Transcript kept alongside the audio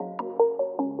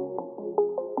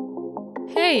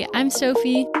Hey, I'm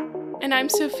Sophie. And I'm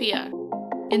Sophia.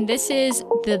 And this is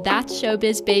the That's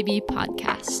Showbiz Baby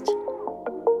podcast.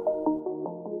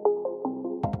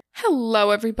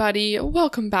 Hello, everybody.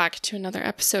 Welcome back to another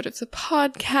episode of the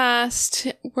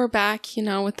podcast. We're back,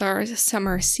 with our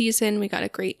summer season. We got a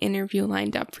great interview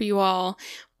lined up for you all.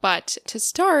 But to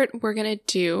start, we're going to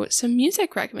do some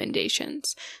music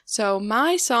recommendations. So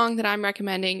my song that I'm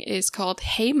recommending is called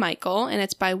Hey Michael, and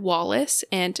it's by Wallace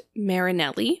and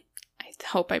Marinelli. I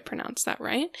hope I pronounced that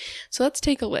right. So let's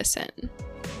take a listen.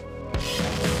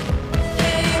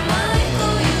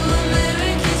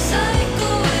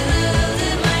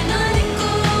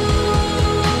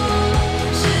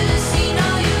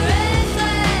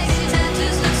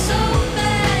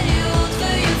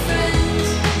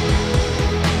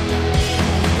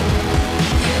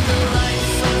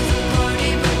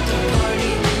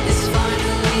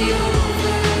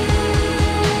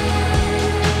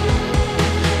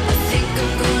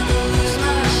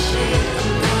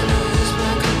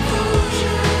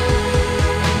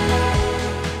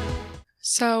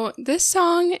 So this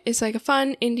song is like a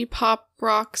fun indie pop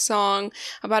rock song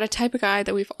about a type of guy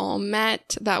that we've all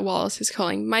met that Wallace is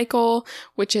calling Michael,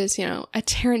 which is, a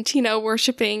Tarantino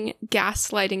worshipping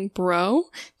gaslighting bro,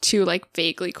 to like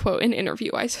vaguely quote an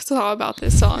interview I saw about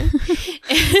this song.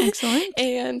 Excellent.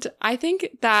 And I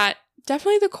think that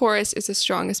definitely the chorus is the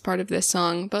strongest part of this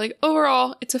song, but like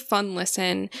overall, it's a fun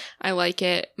listen. I like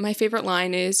it. My favorite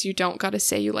line is, "You don't gotta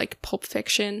say you like Pulp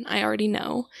Fiction. I already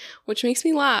know," which makes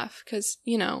me laugh because,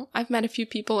 I've met a few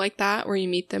people like that where you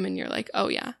meet them and you're like, oh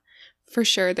yeah, for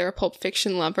sure they're a Pulp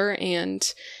Fiction lover,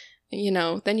 and,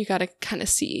 then you gotta kind of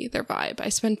see their vibe. I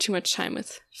spend too much time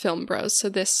with film bros, so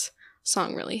this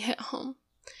song really hit home.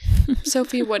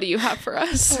 Sophie, what do you have for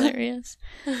us? Hilarious.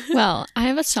 Well, I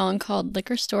have a song called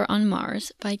Liquor Store on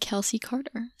Mars by Kelsey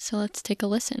Carter. So let's take a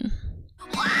listen.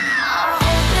 Wow.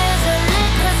 There's a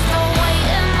liquor store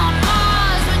waiting on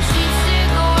Mars with cheap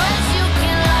cigarettes you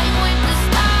can light with the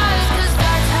stars, 'cause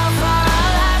that's how far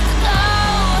I'll have to go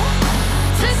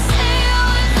to see you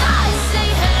and I say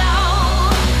hello.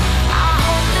 I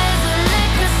hope there's a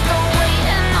liquor store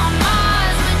waiting on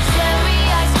Mars with cherry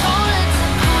ice cola to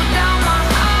cool down my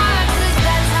heart, 'cause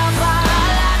that's how far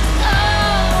I'll have to go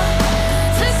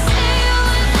to see you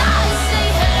and I say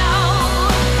hello.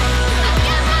 I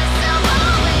get myself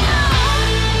over you.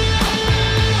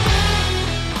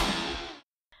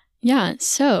 Yeah,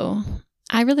 so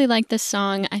I really like this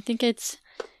song. I think it's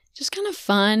just kind of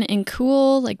fun and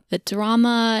cool, like the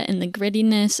drama and the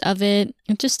grittiness of it.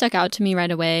 It just stuck out to me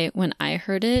right away when I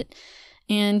heard it.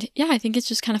 And yeah, I think it's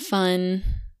just kind of fun.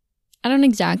 I don't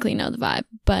exactly know the vibe,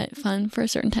 but fun for a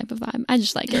certain type of vibe. I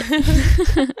just like it.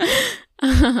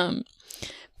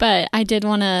 But I did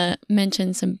want to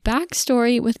mention some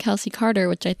backstory with Kelsey Carter,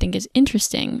 which I think is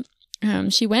interesting.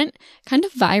 She went kind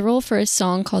of viral for a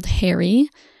song called Harry,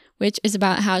 which is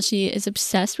about how she is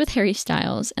obsessed with Harry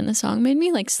Styles. And the song made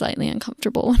me like slightly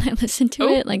uncomfortable when I listened to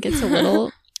it. Like it's a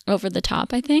little over the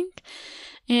top, I think.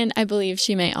 And I believe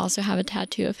she may also have a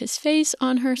tattoo of his face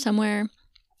on her somewhere.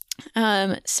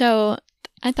 So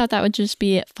I thought that would just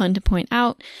be fun to point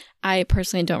out. I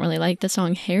personally don't really like the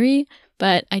song Harry,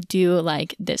 but I do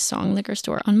like this song, Liquor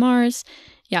Store on Mars.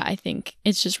 Yeah, I think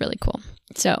it's just really cool.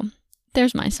 So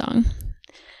there's my song.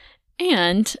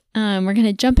 And we're going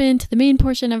to jump into the main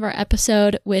portion of our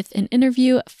episode with an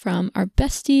interview from our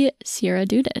bestie, Sierra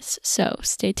Dudas. So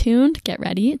stay tuned, get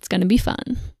ready, it's going to be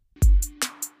fun.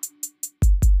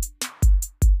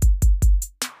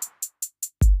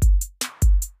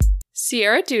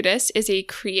 Sierra Dudas is a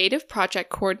creative project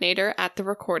coordinator at the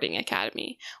Recording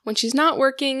Academy. When she's not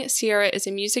working, Sierra is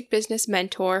a music business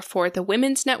mentor for the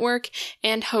Women's Network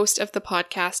and host of the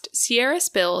podcast Sierra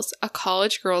Spills, a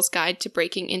college girl's guide to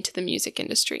breaking into the music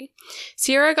industry.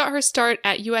 Sierra got her start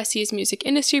at USC's music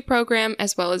industry program,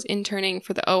 as well as interning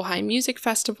for the Ojai Music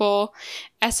Festival,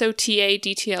 SOTA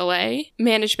DTLA,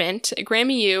 Management,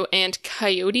 Grammy U, and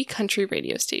Coyote Country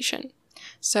radio station.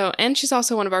 So, and she's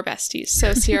also one of our besties.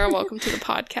 So, Sierra, welcome to the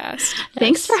podcast.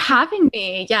 Thanks for having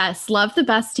me. Yes, love the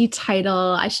bestie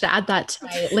title. I should add that to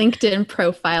my LinkedIn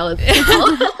profile as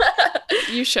well.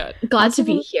 You should. Glad to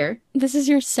be here. This is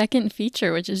your second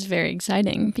feature, which is very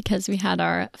exciting because we had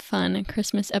our fun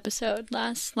Christmas episode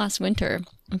last winter,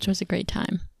 which was a great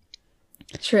time.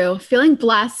 True. Feeling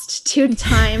blessed.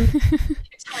 Two-time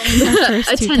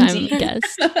Two-time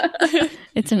guest.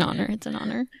 It's an honor. It's an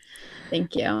honor.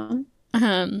 Thank you.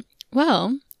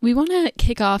 Well, we want to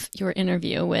kick off your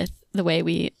interview with the way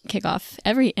we kick off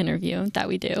every interview that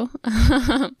we do.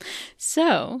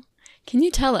 So, can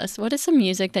you tell us what is some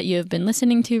music that you have been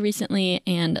listening to recently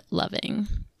and loving?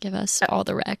 Give us all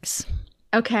the recs.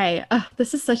 Okay.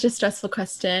 This is such a stressful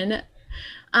question.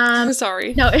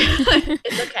 Sorry. No,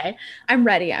 it's okay. I'm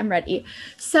ready. I'm ready.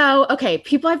 So, okay,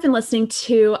 people I've been listening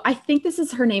to, I think this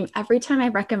is her name. Every time I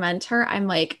recommend her, I'm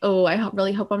like, oh,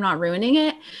 really hope I'm not ruining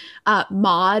it.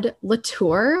 Maud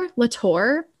Latour.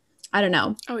 I don't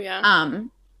know. Oh yeah. I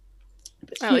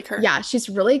She- like her. Yeah, she's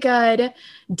really good.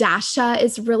 Dasha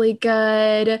is really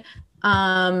good.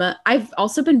 I've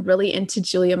also been really into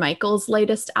Julia Michaels'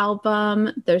 latest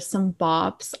album. There's some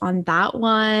bops on that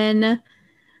one.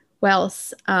 What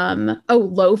else?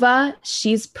 Lova,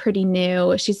 she's pretty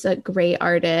new. She's a great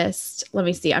artist. Let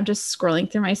me see. I'm just scrolling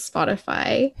through my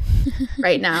Spotify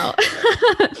right now.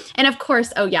 And of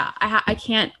course, oh yeah, I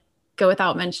can't go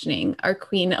without mentioning our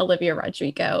queen Olivia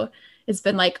Rodrigo. It's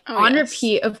been like Oh, on yes.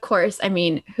 repeat, of course. I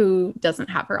mean, who doesn't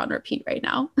have her on repeat right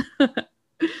now?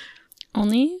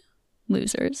 Only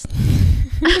losers.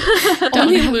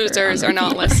 Only have her losers on are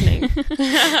not repeat. listening.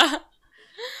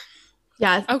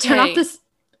 Yeah, Okay.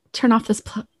 turn off this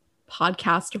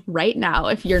podcast right now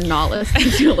if you're not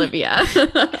listening to Olivia.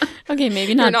 Okay,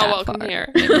 maybe You're not not that welcome far. here.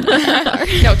 Maybe not that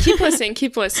far. No, keep listening.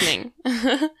 Keep listening.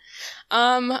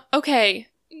 Okay.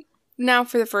 Now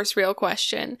for the first real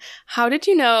question. How did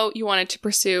you know you wanted to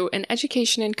pursue an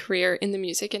education and career in the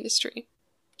music industry?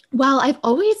 Well, I've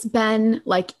always been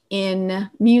like in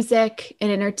music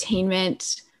and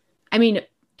entertainment. I mean,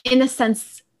 in the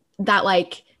sense that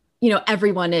like,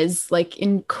 everyone is like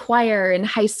in choir in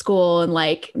high school and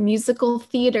like musical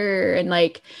theater and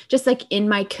like just like in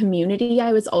my community,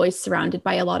 I was always surrounded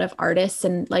by a lot of artists.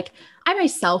 And like I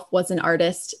myself was an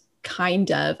artist, kind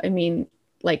of. I mean,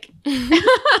 like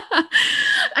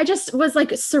I just was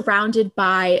like surrounded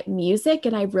by music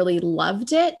and I really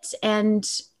loved it. And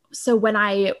so when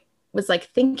I was like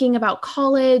thinking about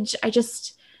college, I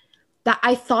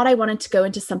thought I wanted to go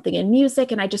into something in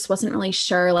music and I just wasn't really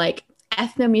sure. Like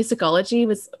ethnomusicology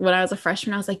was when I was a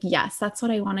freshman, I was like, yes, that's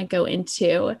what I want to go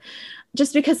into.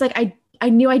 Just because like I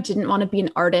knew I didn't want to be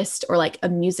an artist or like a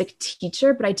music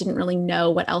teacher, but I didn't really know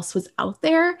what else was out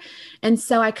there. And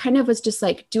so I kind of was just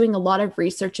like doing a lot of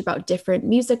research about different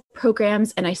music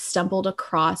programs and I stumbled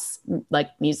across like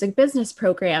music business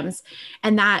programs.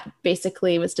 And that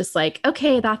basically was just like,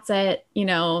 okay, that's it,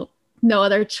 no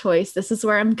other choice. This is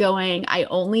where I'm going. I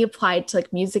only applied to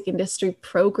like music industry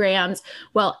programs.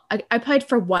 Well, I applied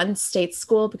for one state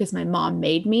school because my mom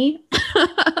made me.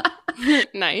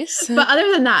 Nice. But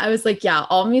other than that, I was like, yeah,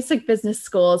 all music business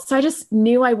schools. So I just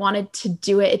knew I wanted to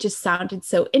do it. It just sounded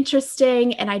so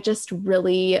interesting. And I just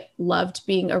really loved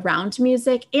being around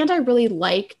music. And I really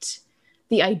liked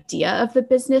the idea of the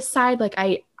business side. Like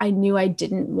I knew I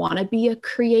didn't want to be a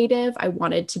creative. I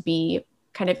wanted to be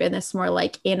kind of in this more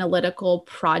like analytical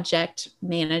project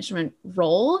management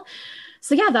role.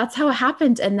 So yeah, that's how it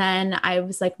happened. And then I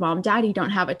was like, Mom, Dad, you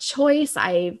don't have a choice.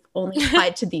 I've only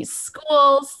applied to these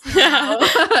schools. So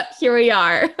here we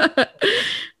are.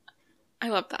 I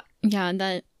love that. Yeah,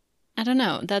 I don't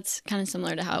know. That's kind of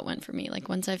similar to how it went for me. Like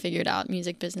once I figured out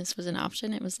music business was an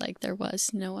option, it was like there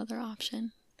was no other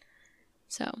option.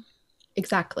 So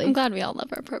Exactly. I'm glad we all love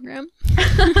our program.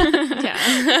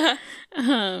 Yeah.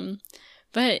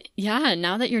 But yeah,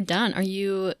 now that you're done, are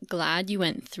you glad you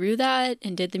went through that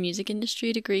and did the music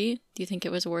industry degree? Do you think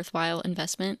it was a worthwhile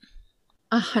investment?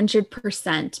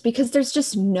 100%, because there's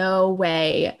just no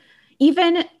way,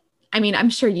 I'm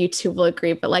sure you two will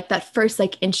agree, but like that first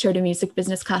like intro to music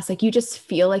business class, like you just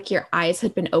feel like your eyes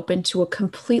had been opened to a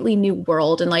completely new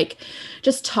world. And like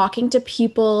just talking to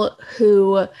people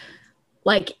who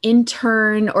like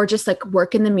intern or just like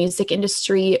work in the music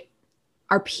industry,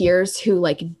 our peers who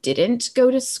like didn't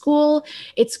go to school,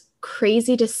 it's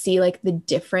crazy to see like the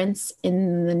difference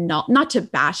in the not to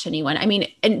bash anyone. I mean,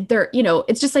 and there,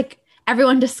 it's just like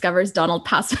everyone discovers Donald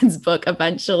Passman's book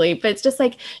eventually, but it's just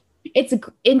like it's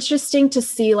interesting to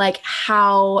see like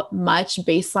how much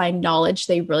baseline knowledge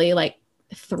they really like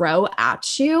throw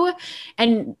at you.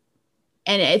 And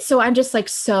it's so I'm just like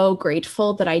so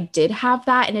grateful that I did have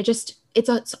that. And it's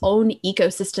its own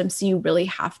ecosystem. So you really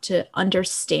have to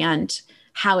understand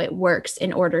how it works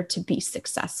in order to be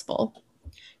successful.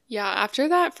 Yeah, after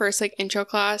that first like intro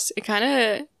class, it kind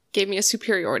of gave me a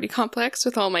superiority complex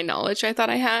with all my knowledge I thought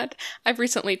I had. I've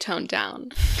recently toned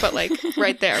down, but like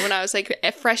right there when I was like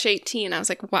a fresh 18, I was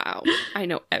like, wow, I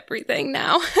know everything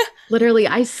now. Literally,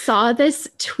 I saw this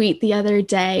tweet the other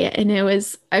day and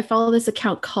I follow this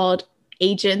account called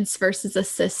agents versus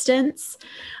assistants.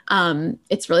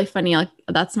 It's really funny.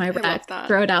 That's my rap.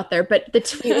 Throw it out there. But the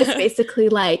tweet was basically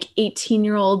like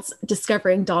 18-year-olds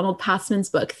discovering Donald Passman's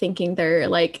book, thinking they're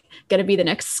like going to be the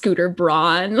next Scooter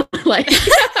Braun. Like,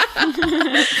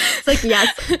 it's like,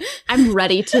 yes, I'm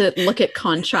ready to look at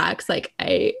contracts. Like,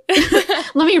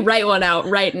 let me write one out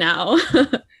right now.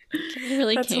 It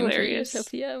really That's came hilarious. For you,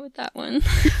 Sophia, with that one.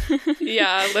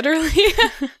 Yeah, literally.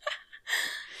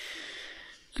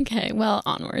 Okay, well,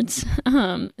 onwards.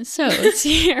 So,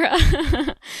 Sierra,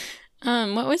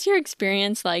 what was your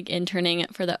experience like interning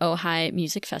for the Ojai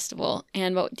Music Festival?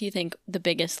 And what do you think the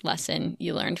biggest lesson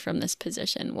you learned from this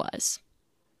position was?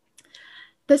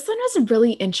 This one was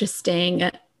really interesting.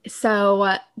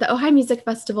 So the Ojai Music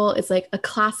Festival is like a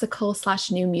classical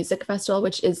 / new music festival,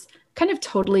 which is kind of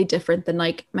totally different than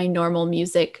like my normal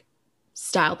music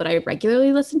style that I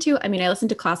regularly listen to. I mean, I listen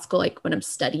to classical like when I'm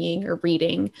studying or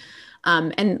reading.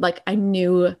 And like I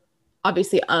knew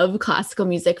obviously of classical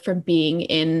music from being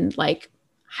in like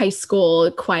high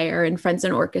school choir and friends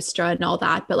in orchestra and all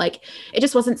that. But like it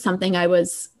just wasn't something I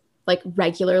was like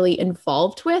regularly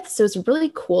involved with. So it's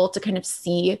really cool to kind of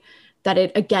see that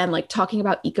it, again, like talking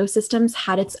about ecosystems,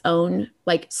 had its own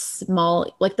like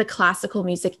small, like the classical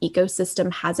music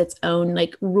ecosystem has its own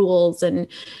like rules and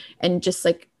just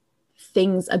like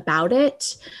things about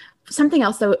it. Something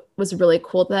else that was really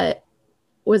cool that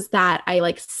I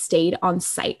like stayed on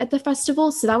site at the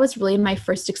festival. So that was really my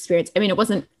first experience. I mean, it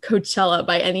wasn't Coachella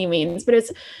by any means, but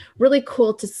it's really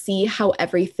cool to see how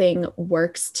everything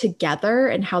works together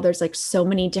and how there's like so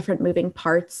many different moving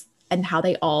parts and how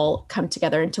they all come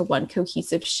together into one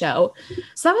cohesive show.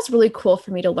 So that was really cool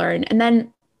for me to learn. And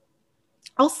then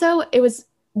also it was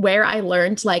where I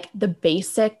learned like the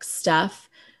basic stuff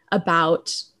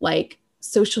about like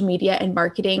social media and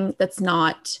marketing that's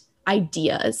not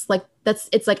ideas. Like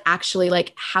it's like actually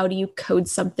like how do you code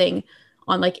something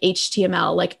on like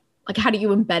HTML? Like how do you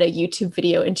embed a YouTube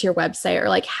video into your website, or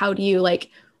like how do you like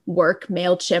work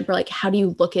MailChimp, or like how do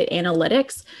you look at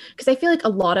analytics? Because I feel like a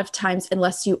lot of times,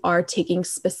 unless you are taking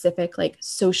specific like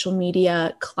social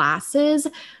media classes,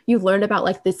 you learn about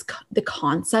like the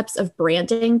concepts of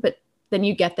branding, but then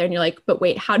you get there and you're like, but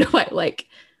wait, how do I like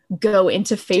go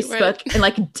into Facebook and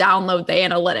like download the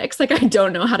analytics? Like I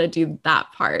don't know how to do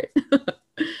that part.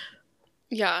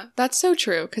 Yeah, that's so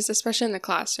true. Because especially in the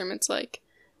classroom, it's like,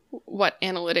 what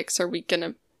analytics are we going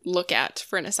to look at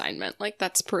for an assignment? Like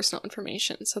that's personal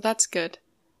information. So that's good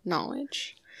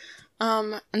knowledge.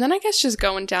 And then I guess just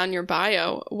going down your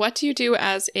bio, what do you do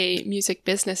as a music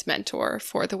business mentor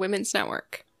for the Women's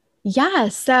Network? Yeah,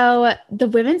 so the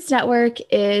Women's Network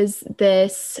is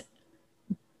this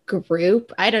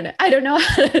group. I don't know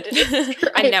how to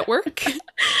describe a network.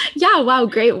 Yeah, wow,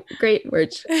 great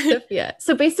word, Sophia.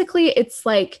 So basically it's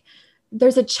like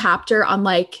there's a chapter on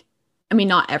like, I mean,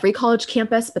 not every college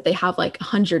campus, but they have like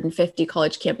 150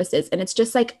 college campuses. And it's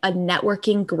just like a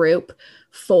networking group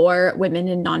for women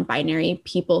and non-binary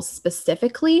people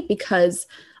specifically, because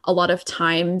a lot of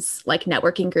times like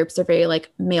networking groups are very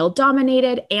like male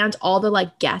dominated, and all the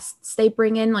like guests they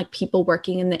bring in, like people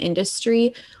working in the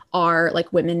industry, are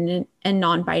like women and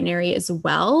non-binary as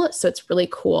well. So it's really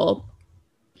cool.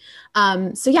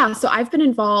 So I've been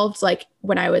involved like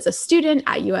when I was a student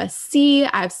at USC.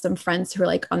 I have some friends who are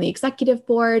like on the executive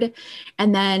board.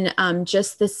 And then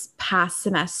just this past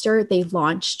semester, they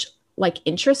launched like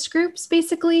interest groups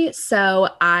basically. So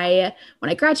when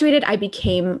I graduated, I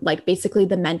became like basically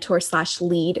the mentor /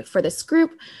 lead for this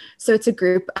group. So it's a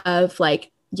group of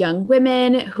like young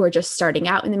women who are just starting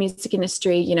out in the music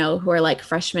industry, you know, who are like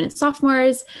freshmen and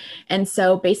sophomores. And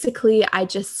so basically I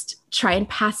just try and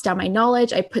pass down my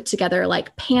knowledge. I put together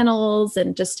like panels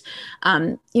and just,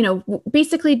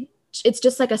 basically it's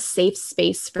just like a safe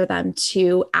space for them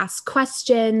to ask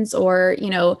questions or, you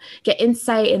know, get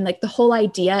insight. And like the whole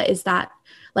idea is that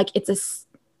like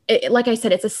like I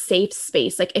said, it's a safe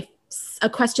space. Like if a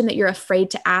question that you're afraid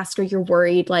to ask or you're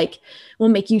worried like will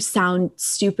make you sound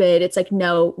stupid, it's like,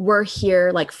 no, we're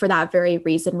here like for that very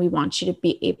reason. We want you to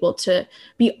be able to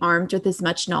be armed with as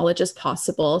much knowledge as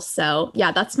possible. So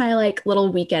yeah, that's my like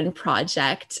little weekend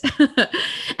project.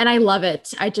 And I love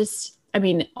it.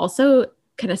 Also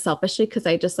kind of selfishly, because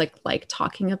I just like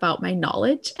talking about my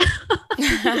knowledge.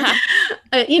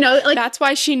 Like that's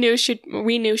why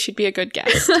we knew she'd be a good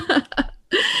guest.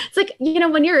 It's like, you know,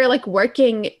 when you're like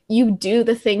working, you do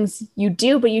the things you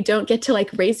do, but you don't get to like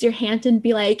raise your hand and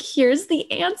be like, here's the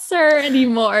answer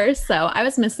anymore. So I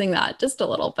was missing that just a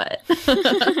little bit.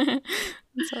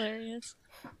 That's hilarious.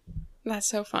 That's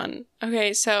so fun.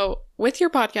 Okay, so with your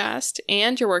podcast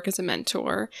and your work as a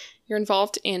mentor, you're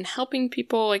involved in helping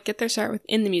people like get their start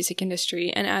within the music industry,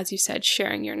 and as you said,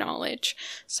 sharing your knowledge.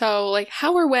 So like,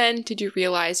 how or when did you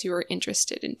realize you were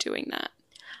interested in doing that?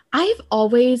 I've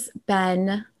always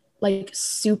been like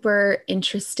super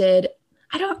interested.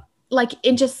 I don't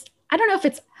know if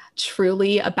it's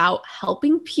truly about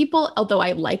helping people, although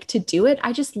I like to do it.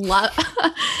 I just love,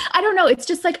 I don't know. It's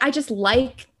just like, I just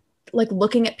like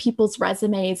looking at people's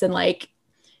resumes and like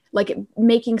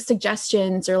making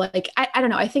suggestions or like, I don't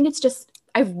know. I think it's just,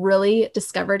 I've really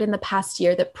discovered in the past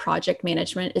year that project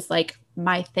management is like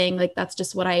my thing. Like that's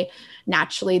just what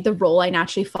the role I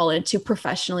naturally fall into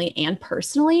professionally and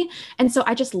personally. And so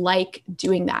I just like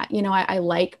doing that. You know, I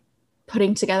like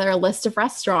putting together a list of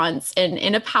restaurants and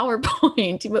in a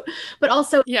PowerPoint, but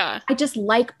also I just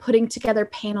like putting together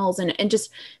panels and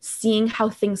just seeing how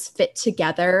things fit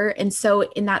together. And so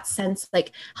in that sense,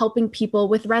 like helping people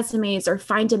with resumes or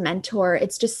find a mentor,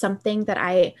 it's just something that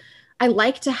I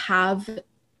like to have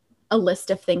a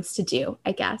list of things to do,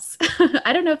 I guess.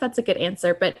 I don't know if that's a good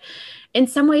answer, but in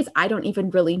some ways, I don't even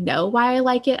really know why I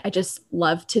like it. I just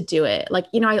love to do it. Like,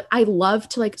 you know, I love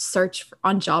to like search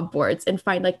on job boards and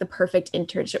find like the perfect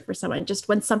internship for someone. Just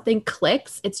when something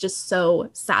clicks, it's just so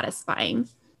satisfying.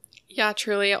 Yeah,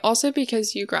 truly. Also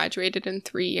because you graduated in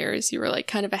 3 years, you were like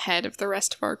kind of ahead of the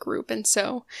rest of our group. And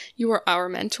so you were our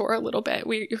mentor a little bit.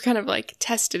 You kind of like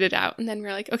tested it out. And then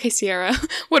we're like, okay, Sierra,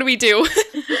 what do we do?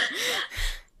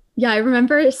 Yeah, I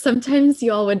remember sometimes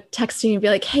you all would text me and be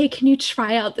like, hey, can you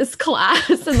try out this class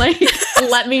and like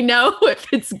let me know if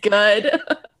it's good?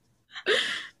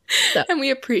 So, and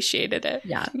we appreciated it.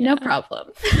 Yeah, no problem.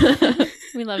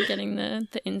 We love getting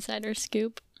the insider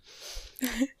scoop.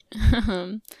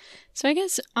 So I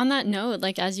guess on that note,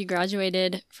 like as you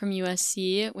graduated from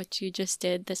USC, which you just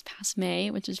did this past May,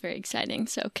 which is very exciting.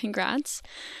 So congrats.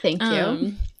 Thank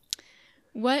you.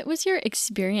 What was your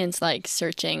experience like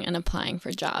searching and applying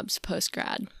for jobs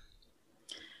post-grad?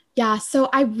 Yeah, so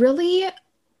I really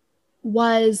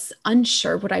was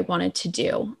unsure what I wanted to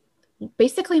do.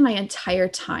 Basically, my entire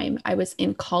time I was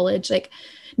in college, like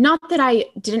not that I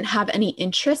didn't have any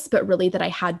interests, but really that I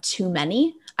had too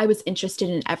many. I was interested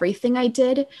in everything I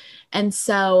did. And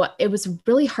so it was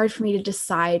really hard for me to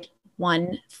decide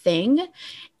one thing.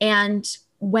 And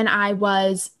when I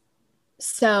was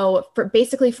for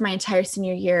my entire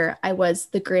senior year, I was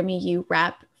the Grammy U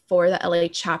rep for the LA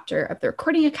chapter of the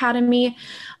Recording Academy.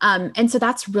 And so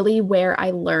that's really where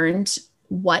I learned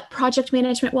what project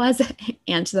management was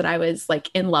and that I was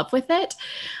like in love with it.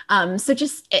 So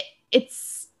just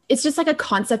it's just like a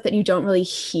concept that you don't really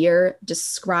hear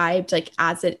described like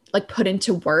as it like put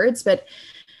into words, but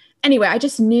anyway, I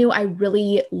just knew I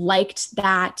really liked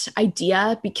that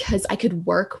idea because I could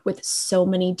work with so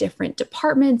many different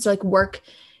departments, like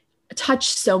touch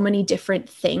so many different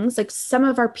things. Like some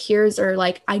of our peers are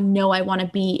like, I know I want to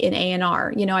be in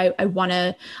A&R, you know, I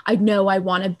know I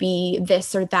want to be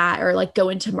this or that, or like go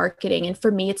into marketing. And for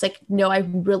me, it's like, no, I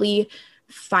really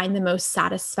find the most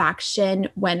satisfaction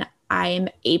when I'm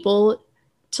able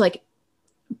to like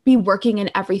be working in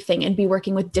everything and be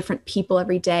working with different people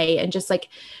every day and just like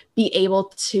be able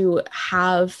to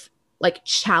have like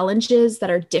challenges that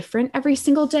are different every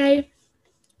single day.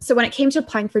 So when it came to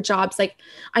applying for jobs, like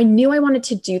I knew I wanted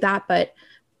to do that, but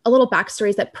a little backstory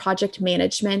is that project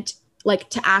management,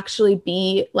 like to actually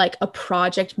be like a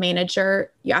project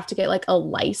manager, you have to get like a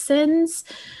license.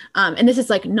 And this is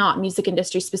like not music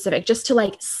industry specific, just to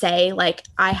like say like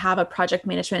I have a project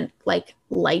management like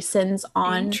license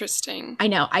on. Interesting. I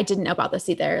know, I didn't know about this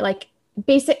either. Like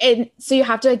basic, and so you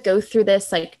have to go through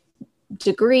this like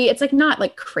degree. It's like not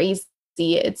like crazy.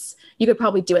 It's, you could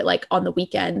probably do it like on the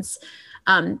weekends.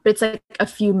 But it's like a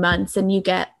few months and you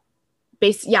get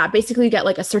basically you get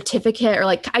like a certificate, or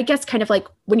like, I guess kind of like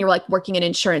when you're like working in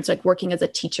insurance, like working as a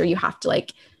teacher, you have to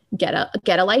like get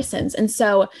a license. And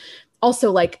so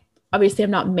also like, obviously I'm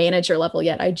not manager level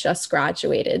yet. I just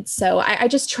graduated. So I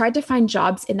just tried to find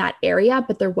jobs in that area,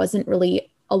 but there wasn't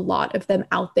really a lot of them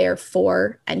out there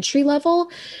for entry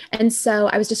level. And so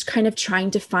I was just kind of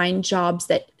trying to find jobs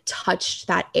that touched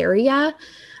that area.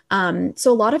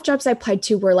 So a lot of jobs I applied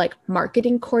to were like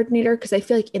marketing coordinator, because I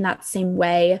feel like in that same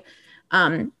way,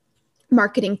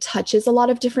 marketing touches a lot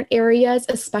of different areas,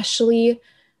 especially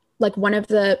like one of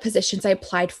the positions I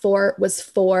applied for was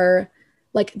for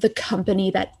like the company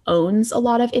that owns a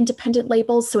lot of independent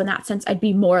labels. So in that sense, I'd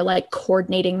be more like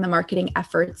coordinating the marketing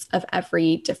efforts of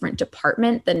every different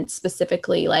department than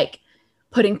specifically like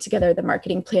putting together the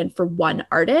marketing plan for one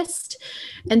artist.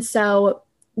 And so,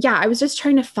 yeah, I was just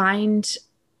trying to find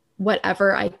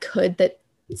whatever I could that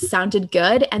sounded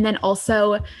good. And then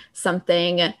also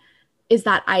something is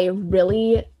that I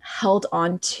really held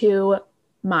on to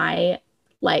my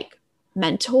like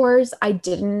mentors, I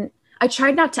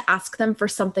tried not to ask them for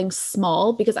something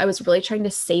small because I was really trying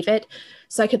to save it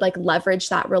so I could like leverage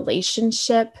that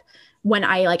relationship when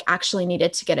I like actually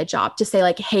needed to get a job, to say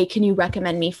like, hey, can you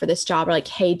recommend me for this job? Or like,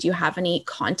 hey, do you have any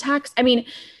contacts? I mean,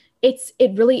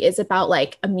 it really is about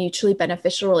like a mutually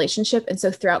beneficial relationship. And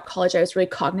so throughout college, I was really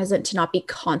cognizant to not be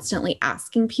constantly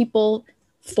asking people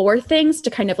for things, to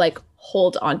kind of like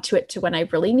hold on to it to when I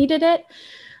really needed it.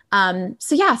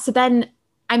 So then,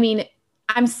 I mean,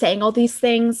 I'm saying all these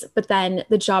things, but then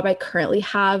the job I currently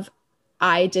have,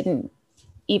 I didn't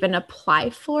even apply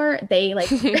for. They like,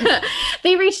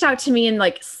 they reached out to me and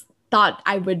like thought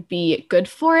I would be good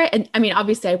for it. And I mean,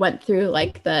 obviously I went through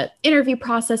like the interview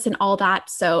process and all that.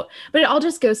 So, but it all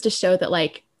just goes to show that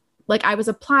like I was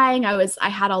applying, I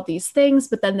had all these things,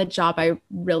 but then the job I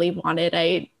really wanted,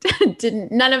 I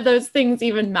didn't, none of those things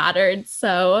even mattered.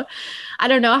 So I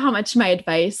don't know how much my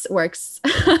advice works.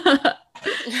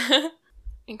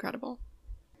 Incredible.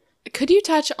 Could you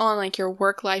touch on like your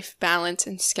work-life balance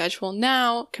and schedule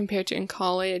now compared to in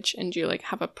college? And do you like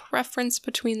have a preference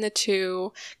between the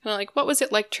two? Kind of like, what was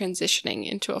it like transitioning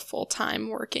into a full-time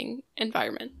working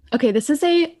environment? Okay, this is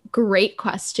a great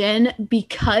question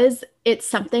because it's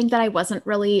something that I wasn't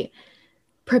really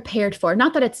prepared for.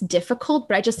 Not that it's difficult,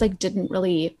 but I just like didn't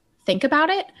really think about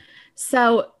it.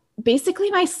 So basically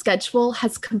my schedule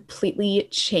has completely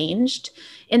changed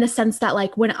in the sense that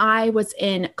like when I was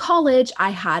in college, I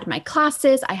had my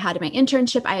classes, I had my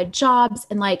internship, I had jobs,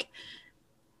 and like,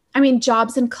 I mean,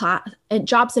 jobs and class and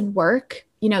jobs and work,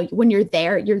 you know, when you're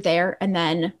there, and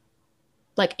then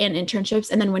like in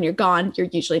internships. And then when you're gone, you're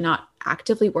usually not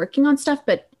actively working on stuff.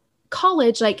 But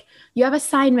college, like you have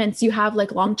assignments, you have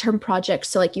like long-term projects.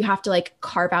 So like you have to like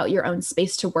carve out your own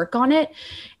space to work on it.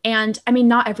 And I mean,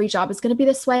 not every job is going to be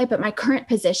this way, but my current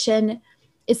position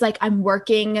is like I'm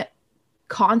working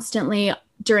constantly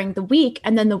during the week.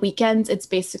 And then the weekends, it's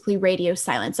basically radio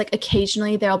silence. Like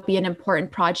occasionally there'll be an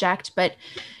important project, but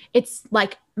it's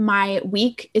like my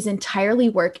week is entirely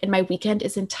work and my weekend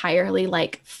is entirely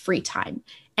like free time.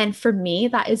 And for me,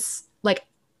 that is like,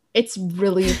 it's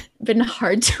really been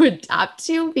hard to adapt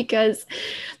to because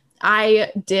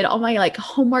I did all my like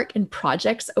homework and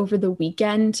projects over the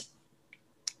weekend.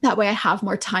 That way I have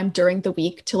more time during the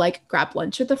week to like grab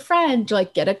lunch with a friend, or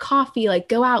like get a coffee, like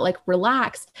go out, like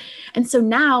relax. And so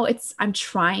now I'm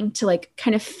trying to like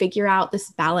kind of figure out this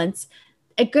balance.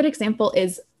 A good example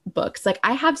is books. Like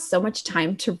I have so much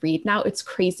time to read now. It's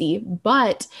crazy.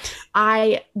 But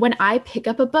when I pick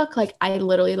up a book, like I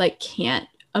literally like can't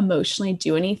emotionally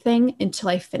do anything until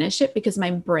I finish it because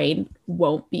my brain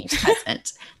won't be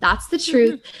present. That's the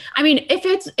truth. I mean, if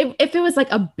it was like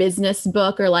a business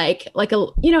book or like a,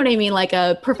 you know what I mean? Like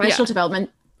a professional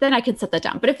development, then I can set that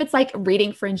down. But if it's like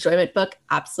reading for enjoyment book,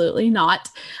 absolutely not.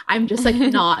 I'm just like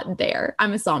not there.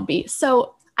 I'm a zombie.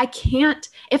 So I can't,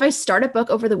 if I start a book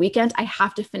over the weekend, I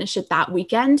have to finish it that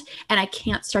weekend. And I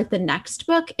can't start the next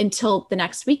book until the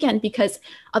next weekend because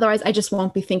otherwise I just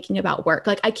won't be thinking about work.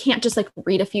 Like I can't just like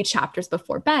read a few chapters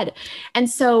before bed. And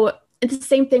so it's the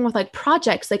same thing with like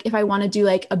projects. Like if I want to do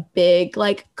like a big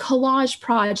like collage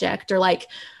project or like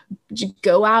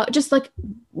go out, just like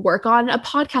work on a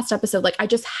podcast episode, like I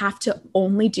just have to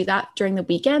only do that during the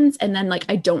weekends. And then like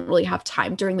I don't really have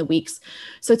time during the weeks.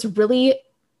 So it's really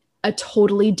a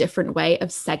totally different way of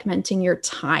segmenting your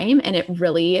time. And it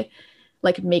really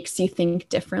like makes you think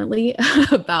differently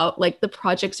about like the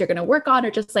projects you're going to work on or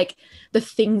just like the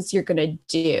things you're going to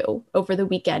do over the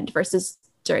weekend versus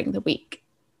during the week.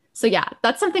 So yeah,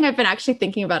 that's something I've been actually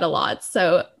thinking about a lot.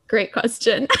 So great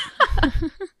question.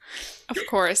 Of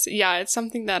course. Yeah, it's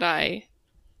something that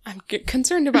I'm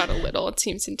concerned about a little. It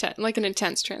seems intense, like an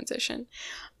intense transition.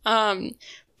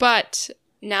 But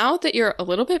now that you're a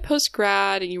little bit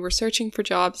post-grad and you were searching for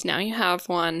jobs, now you have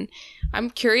one. I'm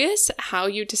curious how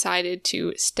you decided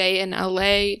to stay in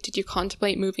LA. Did you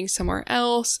contemplate moving somewhere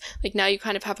else? Like now you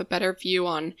kind of have a better view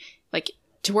on like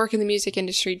to work in the music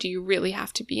industry, do you really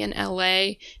have to be in LA?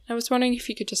 And I was wondering if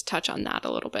you could just touch on that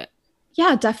a little bit.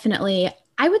 Yeah, definitely.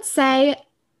 I would say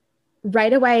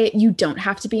right away, you don't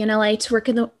have to be in LA to work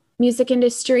in the music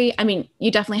industry. I mean,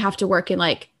 you definitely have to work in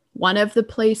like one of the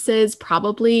places,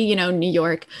 probably, you know, New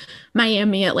York,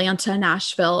 Miami, Atlanta,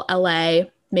 Nashville, LA,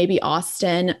 maybe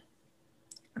Austin.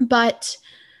 But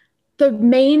the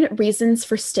main reasons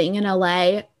for staying in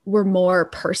LA were more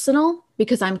personal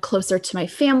because I'm closer to my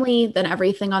family than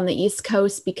everything on the East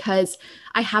Coast, because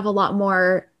I have a lot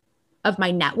more of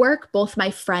my network, both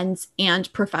my friends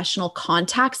and professional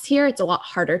contacts here. It's a lot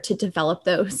harder to develop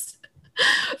those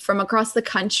from across the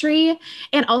country.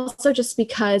 And also just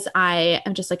because I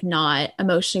am just like not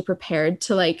emotionally prepared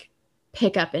to like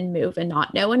pick up and move and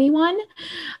not know anyone.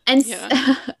 And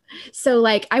Yeah. so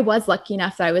like I was lucky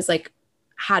enough that I was like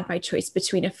had my choice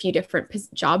between a few different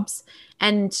jobs,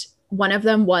 and one of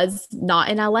them was not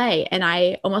in LA, and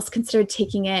I almost considered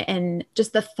taking it, and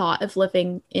just the thought of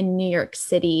living in New York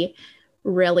City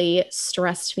really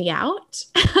stressed me out.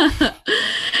 Just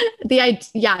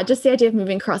the idea of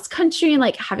moving cross country and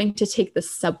like having to take the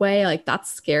subway, like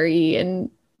that's scary.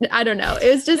 And I don't know. It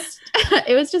was just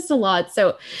it was just a lot.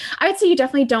 So I would say you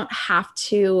definitely don't have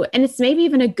to, and it's maybe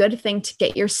even a good thing to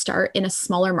get your start in a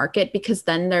smaller market, because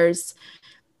then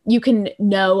you can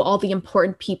know all the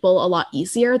important people a lot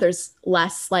easier. There's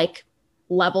less like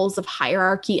levels of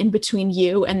hierarchy in between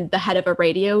you and the head of a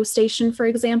radio station, for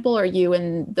example, or you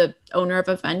and the owner of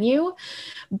a venue.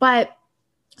 But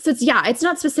so it's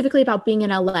not specifically about being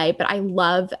in LA, but I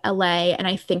love LA. And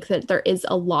I think that there is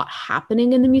a lot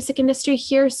happening in the music industry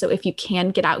here. So if you can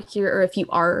get out here, or if you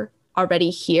are already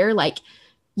here, like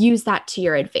use that to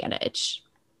your advantage.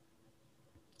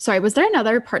 Sorry, was there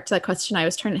another part to that question? I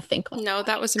was trying to think. No,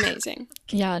 that was amazing.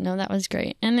 Yeah, no, that was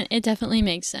great. And it definitely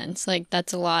makes sense. Like,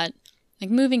 that's a lot. Like,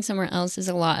 moving somewhere else is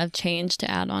a lot of change to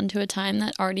add on to a time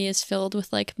that already is filled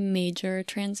with, like, major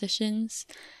transitions.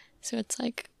 So it's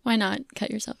like, why not cut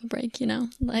yourself a break, you know?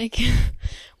 Like,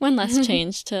 one less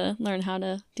change to learn how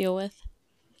to deal with.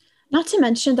 Not to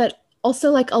mention that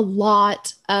also, like, a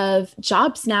lot of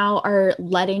jobs now are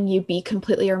letting you be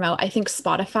completely remote. I think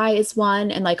Spotify is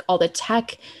one, and like all the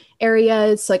tech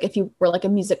areas. So, like, if you were like a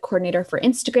music coordinator for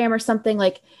Instagram or something,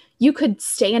 like you could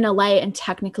stay in LA and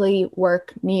technically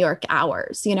work New York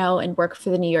hours, you know, and work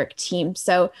for the New York team.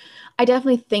 So I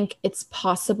definitely think it's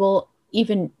possible,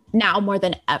 even now more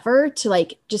than ever, to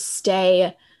like just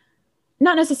stay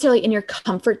not necessarily in your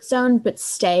comfort zone, but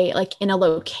stay like in a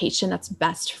location that's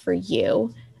best for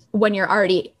you when you're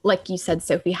already, like you said,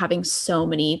 Sophie, having so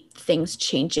many things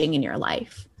changing in your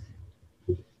life.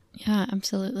 Yeah,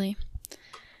 absolutely.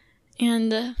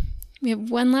 And we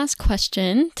have one last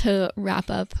question to wrap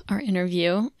up our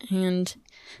interview. And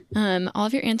all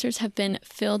of your answers have been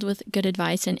filled with good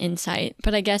advice and insight.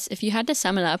 But I guess if you had to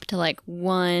sum it up to like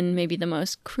one, maybe the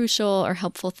most crucial or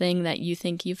helpful thing that you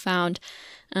think you found,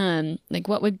 like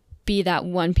what would be that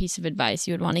one piece of advice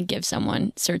you would want to give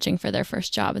someone searching for their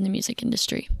first job in the music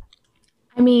industry?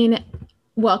 I mean,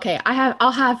 well, okay,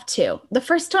 I'll have two. The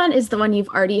first one is the one you've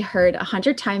already heard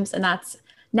 100 times, and that's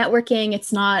networking.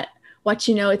 It's not what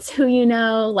you know, it's who you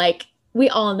know. Like, we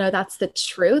all know that's the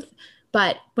truth.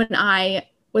 But when I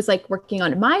was like working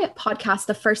on my podcast,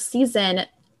 the first season,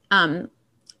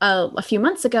 a few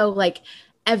months ago, like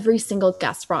every single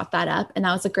guest brought that up. And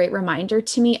that was a great reminder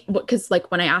to me, because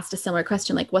like when I asked a similar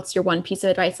question, like, what's your one piece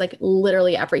of advice? Like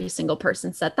literally every single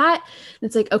person said that. And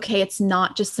it's like, okay, it's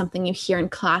not just something you hear in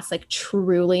class. Like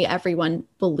truly everyone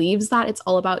believes that. It's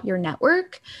all about your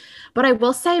network. But I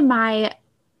will say my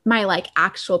like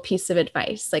actual piece of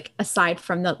advice, like aside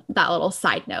from that little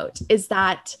side note, is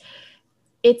that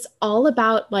it's all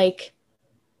about like,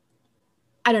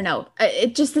 I don't know,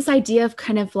 it just this idea of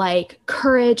kind of like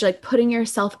courage, like putting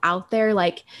yourself out there.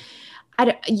 Like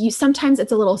sometimes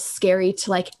it's a little scary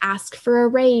to like ask for a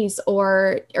raise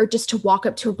or just to walk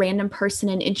up to a random person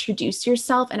and introduce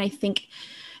yourself. And I think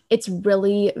it's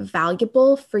really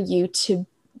valuable for you to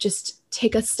just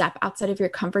take a step outside of your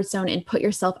comfort zone and put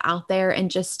yourself out there and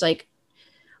just like,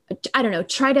 I don't know,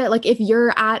 try to like, if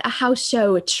you're at a house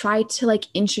show, try to like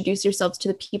introduce yourselves to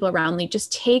the people around you.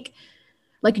 Just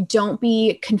don't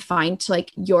be confined to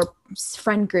like your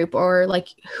friend group or like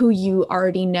who you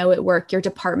already know at work, your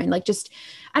department. Like just,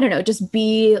 I don't know, just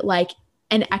be like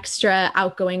an extra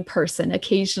outgoing person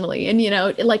occasionally. And, you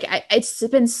know, like it's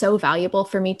been so valuable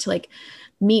for me to like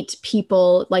meet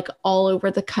people like all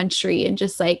over the country and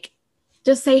just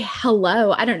say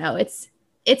hello. I don't know.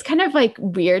 It's kind of like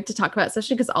weird to talk about,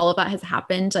 especially because all of that has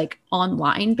happened like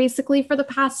online basically for the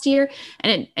past year.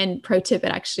 And pro tip,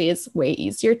 it actually is way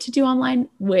easier to do online,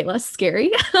 way less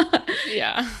scary.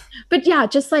 Yeah. But yeah,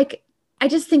 just like, I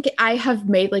just think I have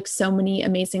made like so many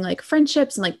amazing like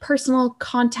friendships and like personal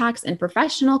contacts and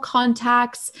professional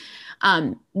contacts,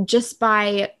 just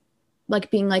by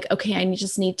like being like, okay, I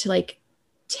just need to like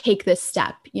take this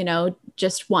step, you know,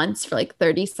 just once for like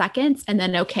 30 seconds. And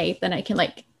then, okay, then I can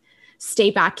like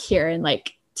stay back here and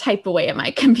like type away at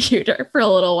my computer for a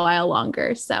little while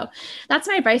longer. So that's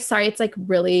my advice. Sorry, it's like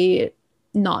really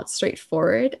not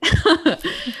straightforward,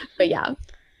 but yeah.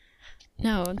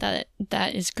 No,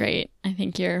 that is great. I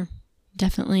think you're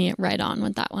definitely right on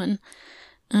with that one.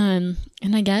 And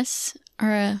I guess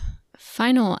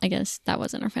that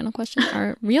wasn't our final question.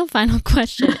 Our real final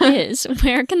question is,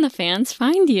 where can the fans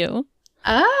find you?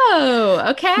 Oh,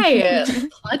 okay.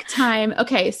 Plug time.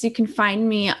 Okay, so you can find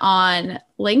me on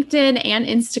LinkedIn and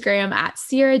Instagram at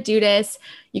Sierra Dudas.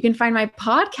 You can find my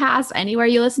podcast anywhere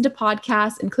you listen to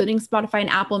podcasts, including Spotify and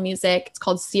Apple Music. It's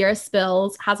called Sierra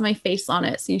Spills. It has my face on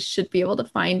it, so you should be able to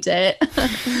find it.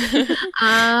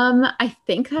 I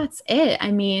think that's it.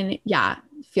 I mean, yeah,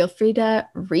 feel free to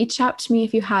reach out to me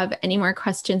if you have any more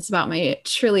questions about my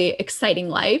truly exciting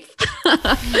life.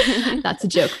 That's a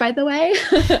joke, by the way.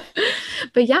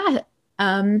 But yeah,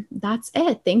 that's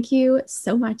it. Thank you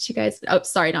so much, you guys. Oh,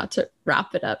 sorry, not to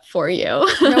wrap it up for you.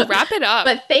 No, wrap it up.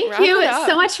 But thank you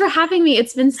so much for having me.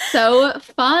 It's been so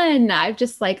fun. I've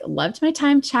just like loved my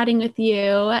time chatting with you.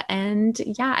 And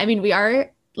yeah, I mean, we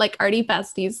are like already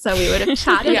besties, so we would have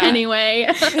chatted anyway.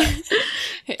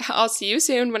 I'll see you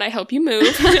soon when I help you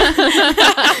move.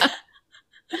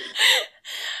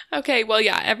 Okay, well,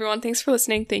 yeah, everyone, thanks for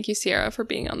listening. Thank you, Sierra, for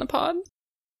being on the pod.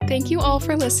 Thank you all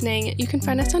for listening. You can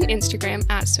find us on Instagram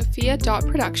at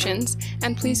sophia.productions,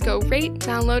 and please go rate,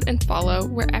 download, and follow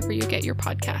wherever you get your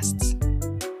podcasts.